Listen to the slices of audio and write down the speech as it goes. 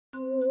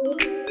What's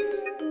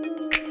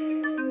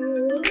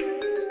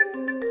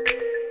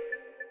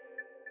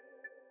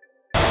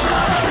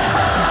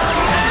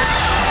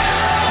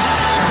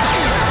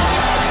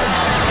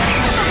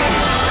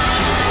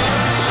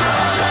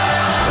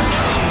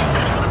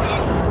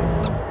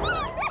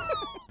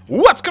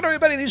good,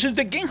 everybody? This is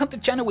the TheGameHuntah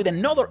channel with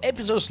another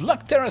episode of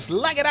Slugterra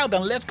Slug it out,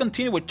 and let's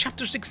continue with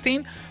chapter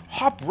 16.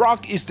 Hop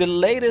Rock is the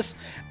latest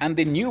and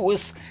the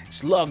newest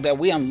slug that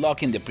we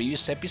unlocked in the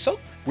previous episode.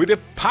 With the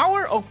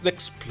power of the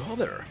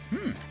exploder,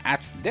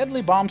 adds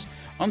deadly bombs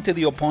onto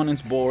the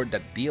opponent's board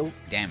that deal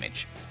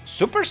damage.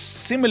 Super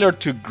similar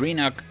to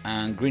Greenock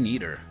and Green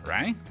Eater,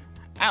 right?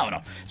 I don't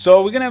know.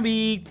 So we're gonna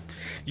be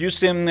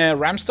using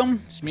Ramstone,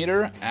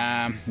 Smeater,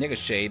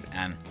 Negotiate,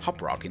 and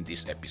Hop Rock in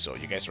this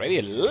episode. You guys ready?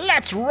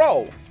 Let's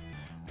roll!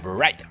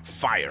 Bright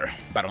Fire,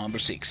 battle number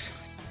 6.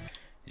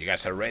 You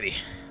guys are ready?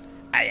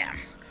 I am.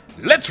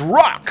 Let's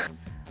rock!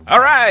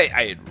 Alright,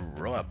 I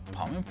wrote a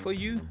poem for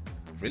you?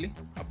 Really?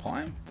 A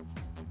poem?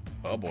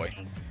 Oh boy.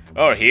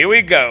 Oh, here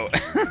we go.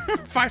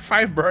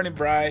 5-5 burning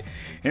bright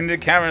in the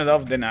caverns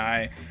of the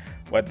night.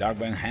 What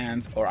dark-burning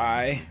hands or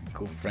eye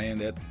could frame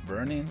that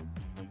burning?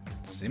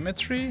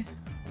 Symmetry?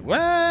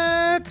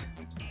 What?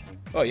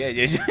 Oh yeah,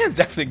 you're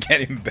definitely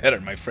getting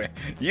better, my friend.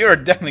 You're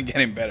definitely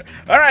getting better.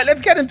 Alright,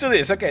 let's get into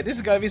this. Okay, this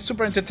is gonna be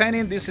super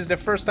entertaining. This is the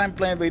first time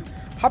playing with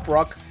Hop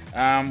Rock.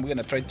 We're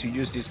gonna try to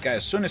use this guy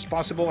as soon as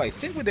possible. I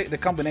think with the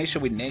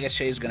combination with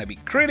Negotiate is gonna be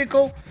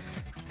critical.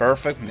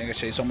 Perfect.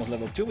 Negotiate is almost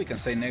level 2. We can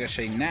say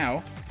Negotiate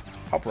now.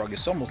 Hop Rock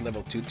is almost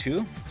level 2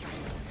 too.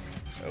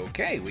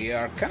 Okay, we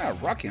are kind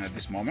of rocking at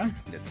this moment.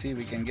 Let's see if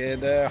we can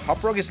get...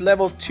 Hop Rock is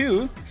level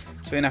 2.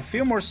 So in a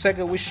few more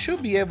seconds, we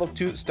should be able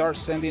to start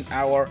sending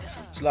our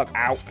slug.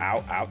 Ow,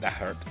 ow, ow, that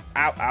hurt.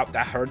 Ow, ow,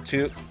 that hurt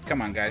too.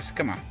 Come on, guys.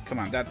 Come on, come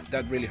on.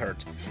 That really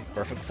hurt.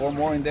 Perfect. 4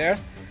 more in there.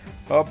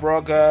 Hop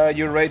Rock,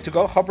 you're ready to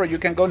go. Hop Rock, you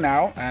can go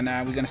now. And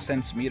we're going to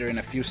send Smeater in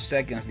a few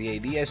seconds. The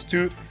idea is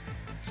to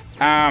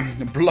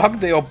block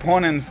the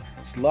opponent's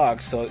slug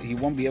so he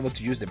won't be able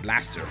to use the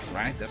blaster,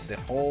 right? That's the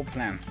whole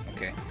plan.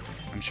 Okay.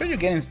 I'm sure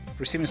you're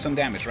receiving some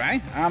damage,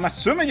 right? I'm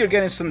assuming you're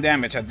getting some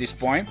damage at this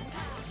point.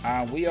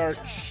 We are...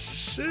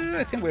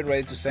 I think we're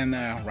ready to send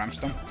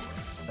Ramstone.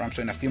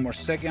 Ramstone in a few more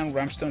seconds.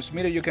 Ramstone,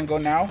 Smeater, you can go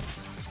now.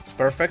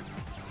 Perfect.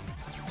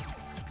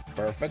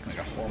 Perfect. We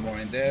got 4 more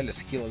in there. Let's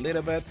heal a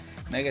little bit.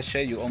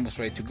 Negotiate, you're almost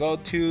ready to go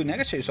too.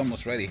 Negotiate is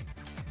almost ready.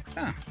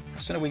 As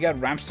soon as we get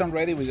Ramstone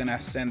ready, we're gonna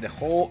send the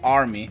whole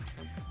army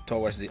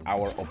towards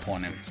our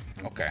opponent.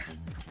 Okay.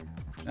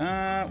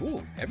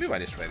 Ooh,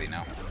 everybody's ready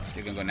now.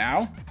 You can go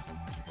now.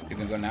 You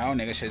can go now.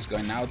 Negotiate is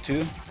going now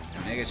too.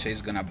 Negotiate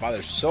is gonna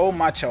bother so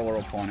much our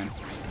opponent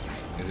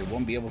because it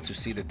won't be able to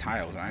see the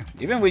tiles, right?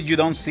 Even when you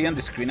don't see on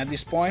the screen at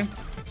this point,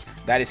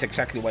 that is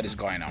exactly what is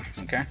going on.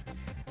 Okay.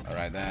 All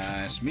right.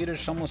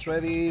 Smeater's almost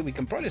ready. We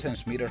can probably send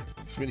Smeater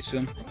really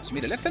soon.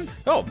 Smeater, let's send.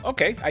 Oh,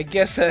 okay. I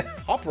guess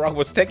Hop Rock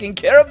was taking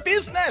care of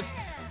business.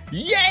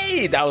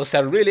 Yay! That was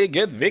a really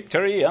good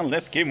victory, and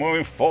let's keep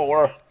moving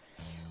forward.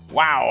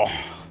 Wow.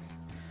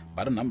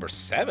 Battle number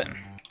 7.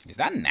 Is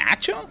that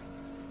Nacho?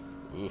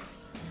 Oof.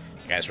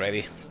 You guys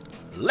ready?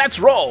 Let's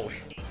roll!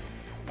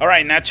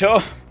 Alright,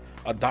 Nacho.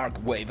 A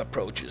dark wave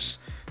approaches.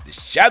 The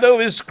shadow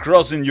is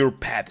crossing your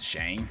path,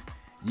 Shane.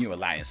 New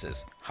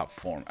alliances have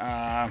formed.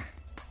 I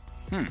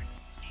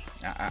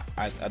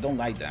don't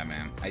like that,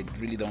 man. I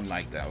really don't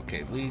like that.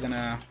 Okay, we're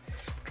gonna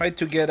try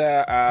to get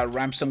a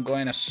Ramstone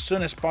going as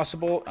soon as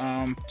possible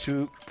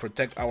to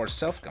protect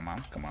ourselves. Come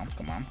on, come on,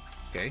 come on.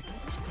 Okay,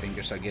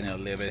 fingers are getting a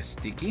little bit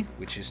sticky,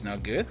 which is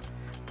not good.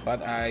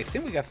 But I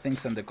think we got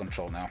things under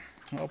control now.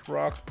 Hop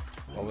Rock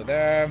over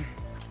there.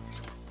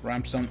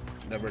 Ramstone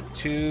level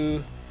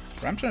 2.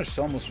 Ramstone is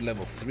almost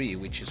level 3,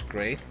 which is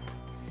great.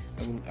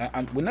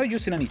 We're not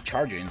using any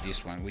charger in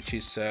this one, which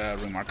is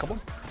remarkable.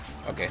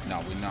 Okay, no,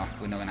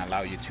 we're not gonna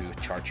allow you to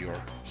charge your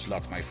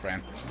slug, my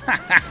friend.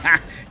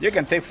 You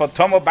can take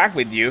Photomo back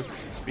with you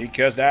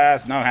because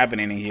that's not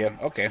happening in here.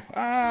 Okay,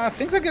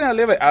 things are getting a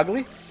little bit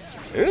ugly.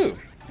 Ooh,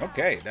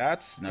 okay,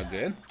 that's not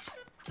good.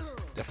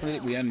 Definitely,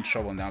 we are in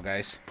trouble now,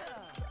 guys.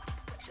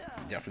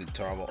 Definitely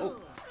trouble.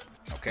 Oh,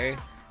 okay.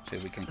 So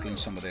we can clean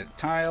some of the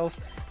tiles.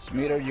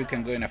 Smeater, you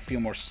can go in a few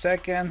more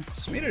seconds.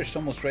 Smeater is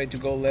almost ready to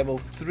go level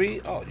 3.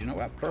 Oh, you know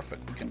what?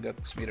 Perfect. We can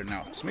get Smeater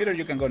now. Smeater,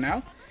 you can go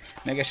now.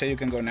 Negotiate, you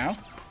can go now.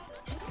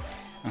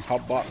 And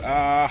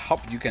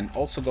Hop, you can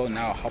also go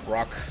now. Hop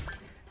Rock.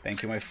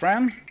 Thank you, my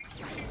friend.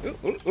 Ooh,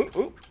 ooh, ooh,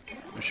 ooh.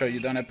 I'm sure you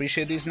don't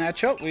appreciate this,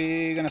 Nacho.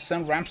 We're gonna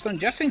send Ramstone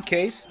just in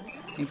case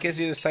you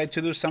decide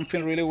to do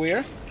something really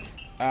weird.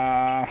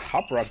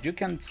 Hop Rock, you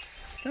can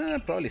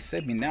probably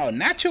save me now.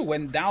 Nacho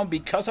went down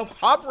because of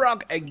Hop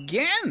Rock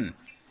again.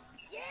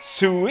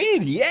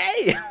 Sweet,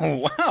 yay!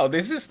 Wow,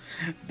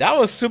 that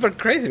was super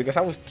crazy because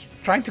I was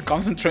trying to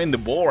concentrate in the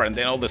board and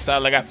then all of a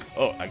sudden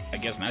I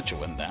guess Nacho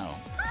went down.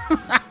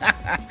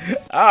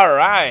 All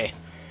right,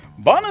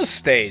 bonus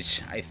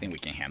stage. I think we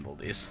can handle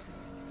this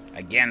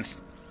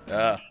against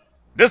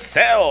the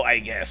cell, I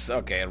guess.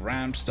 Okay,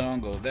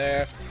 Ramstone, go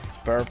there.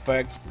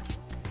 Perfect,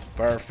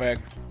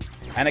 perfect.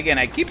 And again,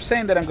 I keep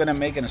saying that I'm gonna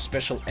make a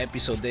special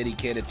episode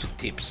dedicated to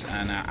tips,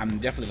 and I'm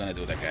definitely gonna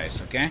do that,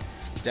 guys. Okay,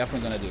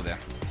 definitely gonna do that.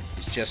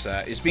 It's just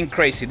it's been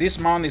crazy. This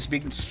month it's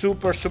been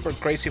super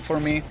crazy for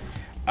me.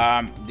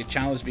 The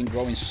channel has been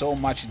growing so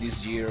much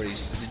this year.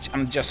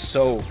 I'm just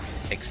so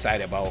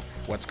excited about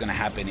what's gonna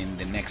happen in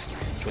the next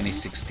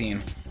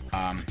 2016.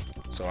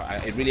 So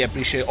I really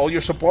appreciate all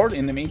your support.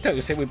 In the meantime,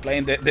 you say we're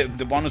playing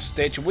the bonus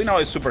stage. We know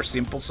it's super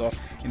simple, so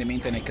in the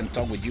meantime I can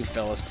talk with you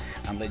fellas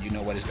and let you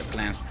know what is the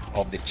plans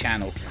of the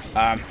channel.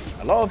 A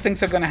lot of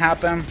things are gonna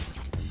happen.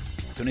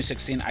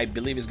 2016 I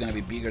believe is gonna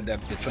be bigger than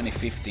the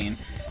 2015.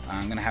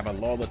 I'm gonna have a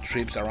lot of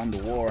trips around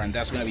the world, and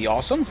that's gonna be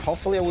awesome.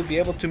 Hopefully I will be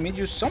able to meet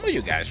you, some of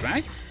you guys,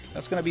 right?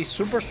 That's gonna be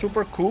super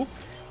cool.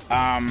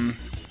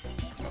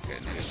 Okay,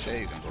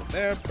 you can go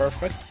there.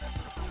 Perfect.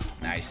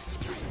 Nice.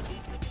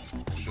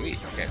 Sweet.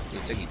 Okay,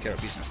 we're taking care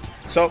of business.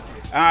 So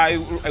I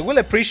will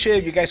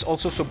appreciate you guys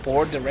also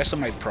support the rest of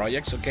my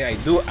projects. Okay, I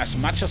do as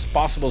much as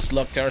possible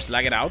Slugterra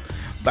Slug it out,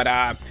 but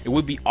it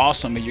would be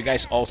awesome if you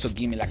guys also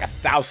give me like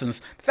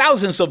thousands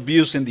of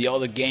views in the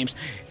other games,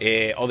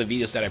 all the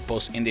videos that I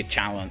post in the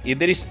channel. If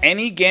there is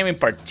any game in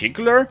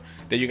particular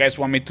that you guys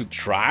want me to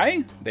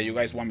try, that you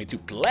guys want me to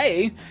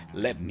play,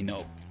 let me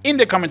know in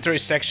the commentary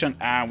section,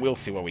 and we'll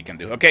see what we can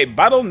do. Okay,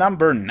 battle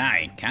number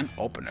 9, can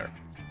opener.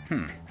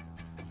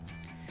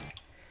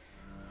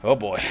 Oh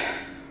boy,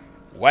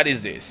 what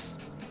is this?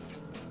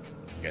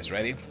 You guys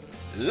ready?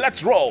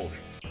 Let's roll!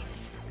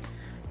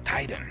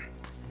 Titan.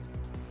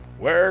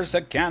 Where's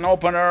a can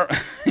opener?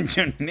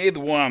 You need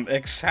one.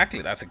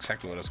 Exactly, that's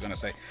exactly what I was gonna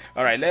say.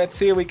 Alright, let's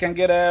see if we can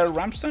get a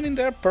Ramstone in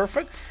there.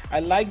 Perfect. I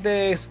like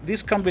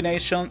this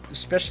combination,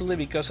 especially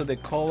because of the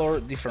color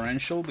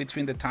differential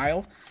between the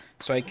tiles.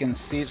 So I can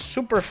see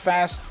super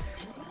fast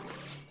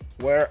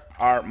where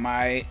are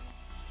my...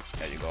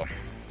 There you go.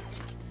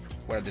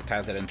 Where are the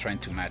tiles that I'm trying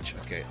to match?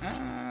 Okay,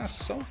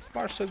 so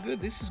far so good.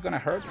 This is gonna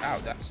hurt.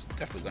 Oh, that's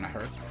definitely gonna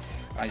hurt.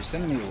 Are you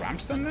sending me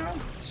Ramstone now?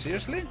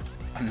 Seriously?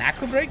 A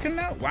Knuckle Breaker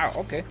now? Wow,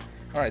 okay.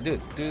 Alright,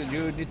 dude,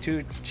 you need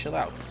to chill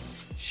out.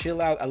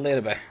 Chill out a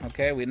little bit,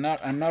 okay?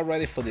 I'm not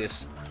ready for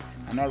this.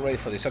 I'm not ready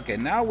for this. Okay,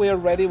 now we are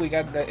ready. We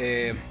got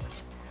the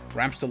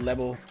Ramstone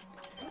level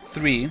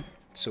 3,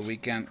 so we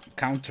can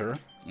counter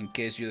in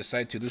case you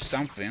decide to do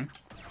something.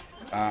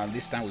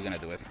 This time we're gonna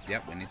do it.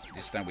 Yep,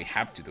 this time we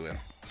have to do it.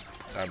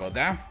 Sorry about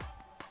that.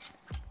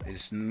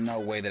 There's no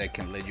way that I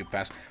can let you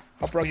pass.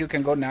 Hop Rock, you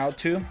can go now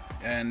too.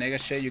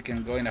 Negashade, you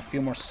can go in a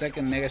few more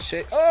seconds.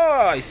 Negashade.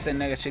 Oh, I said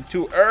Negashade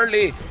too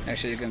early.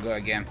 Negashade, you can go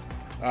again.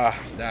 Ah,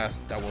 that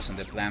wasn't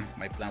the plan.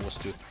 My plan was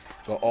to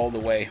go all the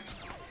way.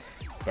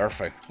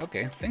 Perfect.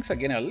 Okay, things are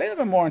getting a little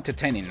bit more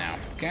entertaining now.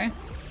 Okay,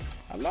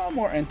 a lot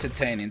more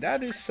entertaining.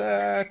 That is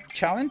a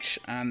challenge,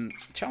 and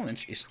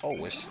challenge is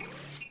always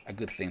a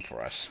good thing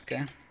for us.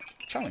 Okay,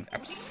 challenge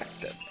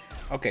accepted.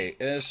 Okay,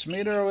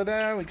 Smeater over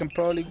there, we can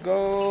probably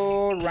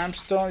go.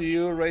 Ramstone,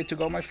 you ready to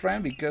go, my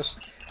friend? Because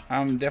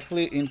I'm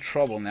definitely in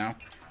trouble now.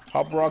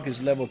 Hop Rock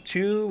is level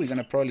 2. We're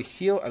gonna probably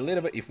heal a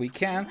little bit if we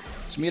can.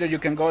 Smeater, you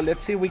can go.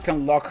 Let's see if we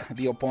can lock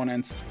the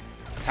opponent's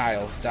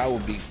tiles. That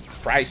would be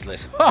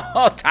priceless.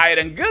 Oh,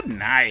 Titan, good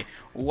night.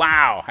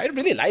 Wow, I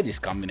really like this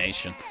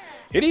combination.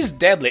 It is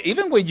deadly.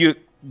 Even when you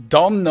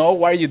don't know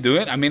what you're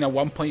doing. I mean, at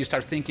one point you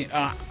start thinking,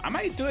 am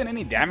I doing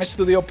any damage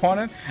to the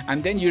opponent?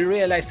 And then you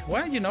realize,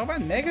 well, you know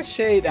what?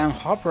 Negashade and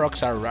Hop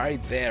Rocks are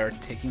right there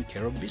taking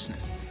care of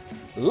business.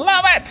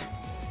 Love it!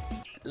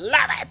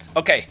 Love it!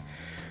 Okay.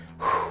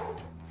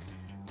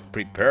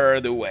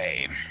 Prepare the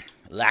way.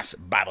 Last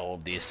battle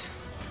of this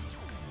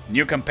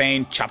new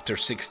campaign, chapter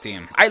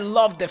 16. I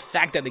love the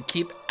fact that they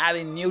keep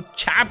adding new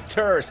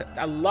chapters.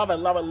 I love it,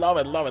 love it, love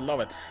it, love it,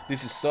 love it.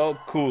 This is so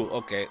cool.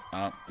 Okay.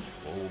 Oh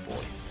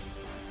boy.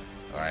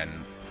 Alright,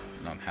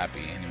 not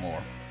happy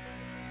anymore.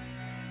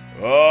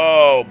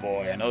 Oh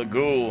boy, another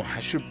ghoul.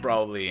 I should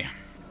probably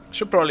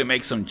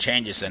make some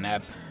changes and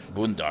add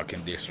Boondock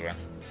in this one.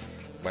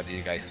 What do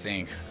you guys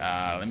think?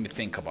 Let me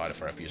think about it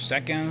for a few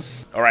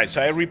seconds. Alright,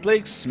 so I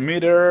replaced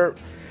Smeater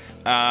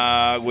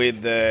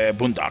with the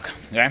Boondock.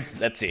 Okay,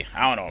 let's see.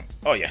 I don't know.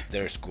 Oh yeah,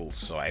 there's ghouls,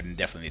 so I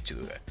definitely need to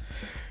do that.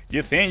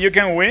 You think you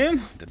can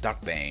win? The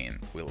Darkbane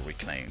will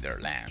reclaim their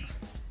lands.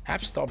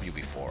 Have stopped you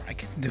before. I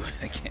can do it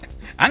again.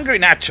 Angry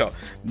Nacho.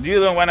 You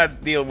don't want to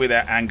deal with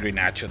an Angry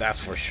Nacho, that's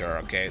for sure.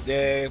 Okay.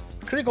 The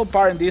critical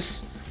part in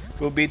this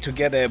will be to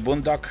get the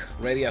Boondock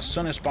ready as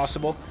soon as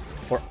possible,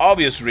 for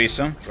obvious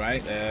reason,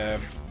 right?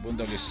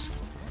 Boondock is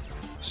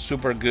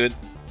super good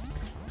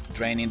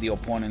draining the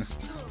opponent's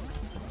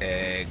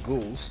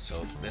ghouls.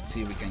 So let's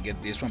see if we can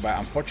get this one. But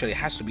unfortunately, it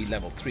has to be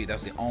level 3.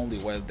 That's the only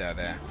way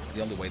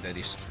that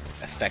is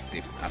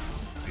effective.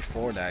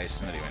 Before that,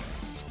 it's not even.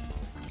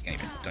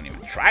 Don't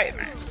even try it,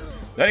 man.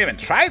 Don't even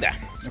try that.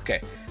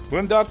 Okay,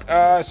 Boondock,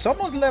 it's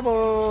almost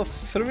level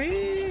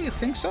 3. You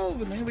think so?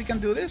 Maybe we can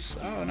do this?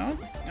 Oh no,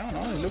 no.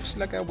 It looks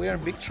like we are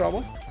in big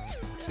trouble.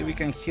 See if we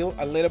can heal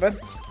a little bit.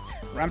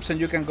 Ramson,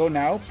 you can go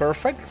now.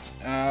 Perfect.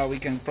 We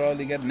can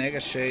probably get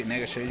Negashade.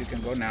 Negashade, you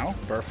can go now.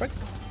 Perfect.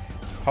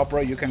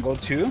 Hopro, you can go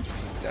too.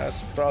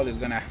 That's probably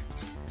gonna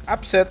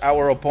upset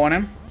our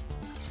opponent.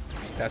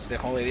 That's the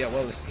whole idea.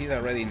 Well, he's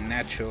already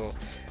Nacho.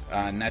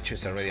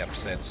 Nacho's already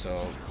upset,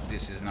 so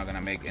this is not gonna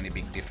make any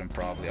big difference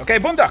probably. Okay,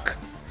 Boondock,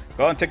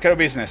 go and take care of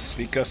business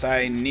because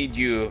I need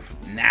you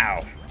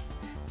now.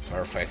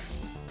 Perfect.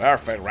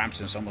 Perfect.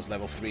 Ramson's almost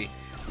level 3.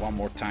 One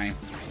more time.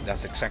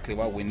 That's exactly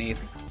what we need.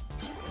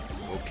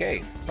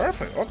 Okay,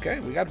 perfect. Okay,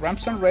 we got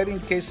Ramson ready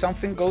in case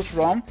something goes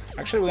wrong.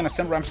 Actually, we're gonna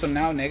send Ramson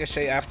now,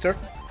 Negashay after.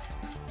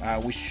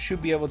 We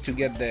should be able to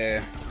get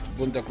the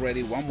Boondock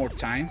ready one more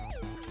time.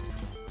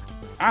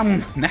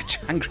 Nacho,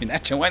 Angry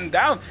Nacho went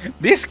down.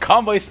 This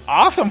combo is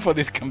awesome for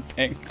this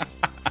campaign.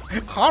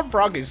 Hard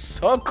Rock is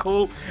so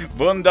cool.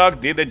 Boondock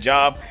did the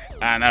job,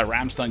 and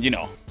Ramson, you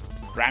know,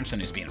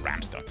 Ramson is being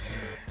Ramson.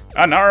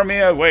 An army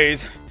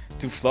awaits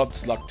to flood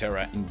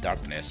Slugterra in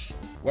darkness.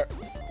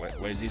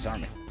 Where's his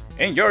army?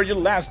 Enjoy your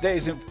last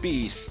days in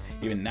peace.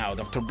 Even now,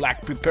 Dr.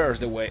 Black prepares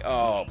the way.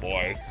 Oh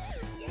boy,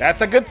 that's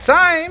a good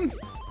sign.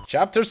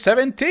 Chapter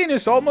 17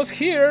 is almost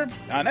here,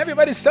 and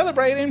everybody's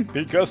celebrating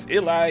because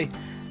Eli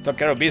took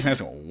care of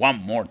business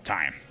one more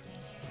time.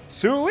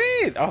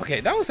 Sweet! Okay,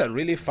 that was a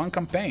really fun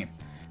campaign.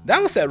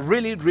 That was a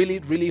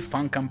really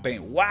fun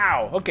campaign.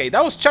 Wow! Okay,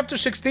 that was chapter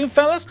 16,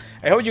 fellas.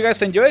 I hope you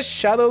guys enjoyed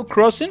Shadow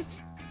Crossing.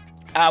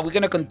 We're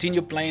gonna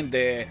continue playing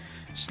the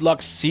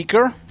Slug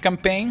Seeker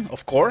campaign,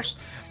 of course.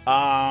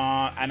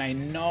 And I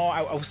know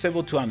I was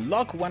able to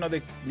unlock one of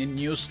the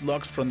new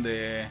slugs from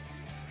the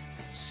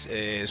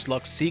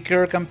Slug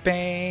Seeker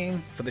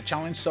campaign for the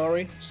challenge,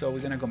 sorry. So we're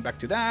gonna come back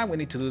to that. We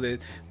need to do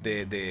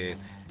the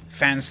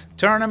fans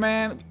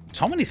tournament.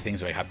 So many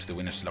things I have to do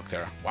in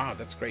Slugterra. Wow,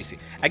 that's crazy.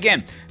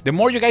 Again, the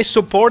more you guys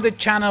support the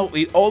channel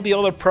with all the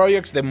other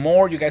projects, the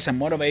more you guys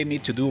motivate me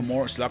to do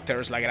more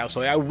Slugterra Slug Out.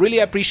 So I really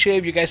appreciate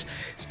if you guys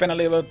spend a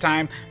little bit of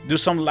time, do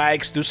some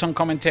likes, do some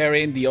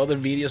commentary in the other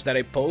videos that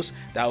I post.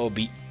 That would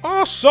be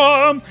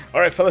awesome.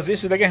 All right, fellas,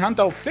 this is TheGameHuntah.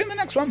 I'll see you in the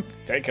next one.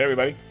 Take care,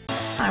 everybody.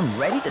 I'm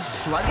ready to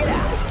slug it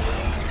out.